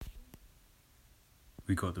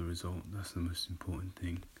we got the result. That's the most important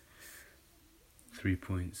thing. 3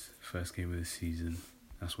 points, first game of the season.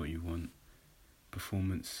 That's what you want.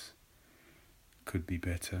 Performance could be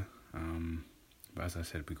better, but as I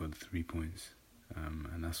said, we got the 3 points,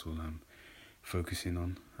 and that's all I'm focusing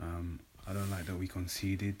on. I don't like that we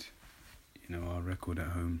conceded. Our record at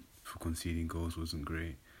home for conceding goals wasn't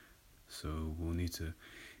great, so we'll need to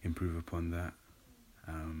improve upon that,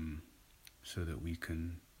 so that we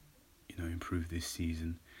can, improve this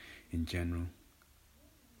season in general.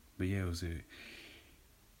 But yeah,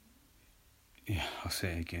 I'll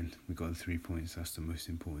say it again. We got the 3 points. That's the most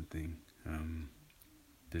important thing.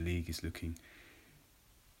 The league is looking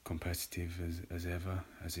competitive as ever,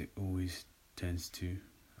 as it always tends to.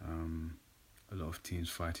 A lot of teams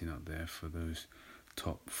fighting out there for those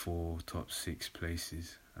top 4, top 6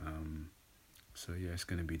 places. So yeah, it's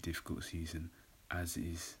going to be a difficult season, as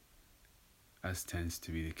tends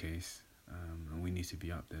to be the case. And we need to be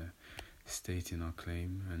up there, stating our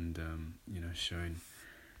claim, and showing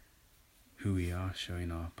who we are,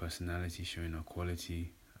 showing our personality, showing our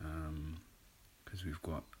quality, because we've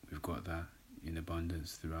got that in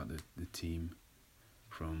abundance throughout the team,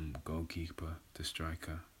 from goalkeeper to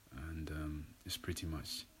striker, and it's pretty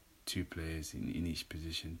much 2 players in each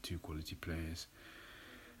position, 2 quality players,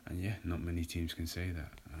 and yeah, not many teams can say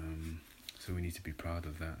that. So we need to be proud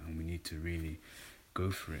of that, and we need to really go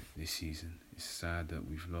for it this season. It's sad that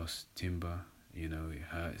we've lost Timber. It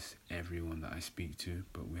hurts everyone that I speak to,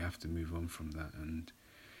 but we have to move on from that and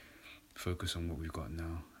focus on what we've got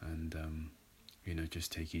now, and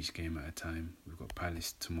just take each game at a time. We've got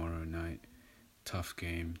Palace tomorrow night. Tough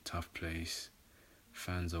game, tough place.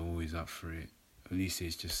 Fans are always up for it. At least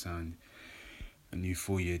it's just signed a new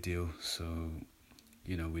 4-year deal, so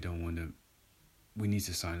we need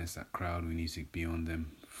to silence that crowd. We need to be on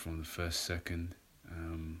them from the first second,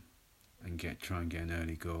 and try and get an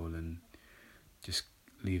early goal and just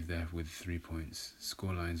leave there with 3 points.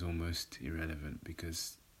 Scoreline's almost irrelevant,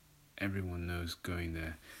 because everyone knows going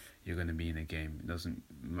there you're going to be in a game. It doesn't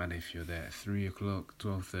matter if you're there at 3 o'clock,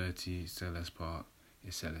 12:30, Selhurst Park.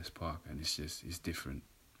 It's Selhurst Park, and it's different.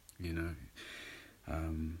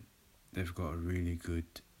 They've got a really good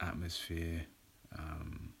atmosphere,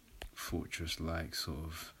 fortress-like sort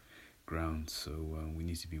of ground, so we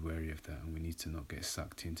need to be wary of that, and we need to not get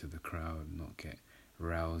sucked into the crowd, not get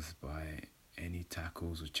roused by any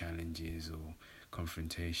tackles or challenges or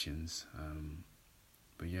confrontations.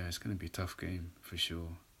 But yeah, it's going to be a tough game for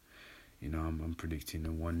sure. I'm predicting a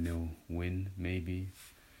 1-0 win, maybe.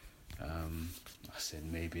 I said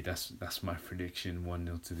maybe. That's my prediction.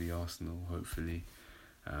 1-0 to the Arsenal. Hopefully,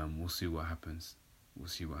 we'll see what happens.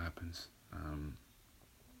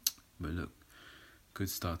 But look, good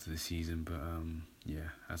start to the season. But yeah,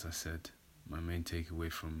 as I said, my main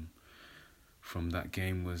takeaway from that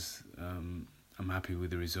game was I'm happy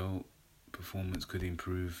with the result. Performance could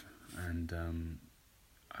improve, and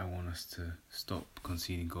I want us to stop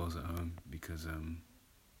conceding goals at home, because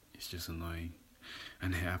it's just annoying,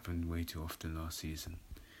 and it happened way too often last season.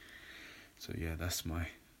 So yeah, that's my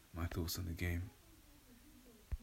thoughts on the game.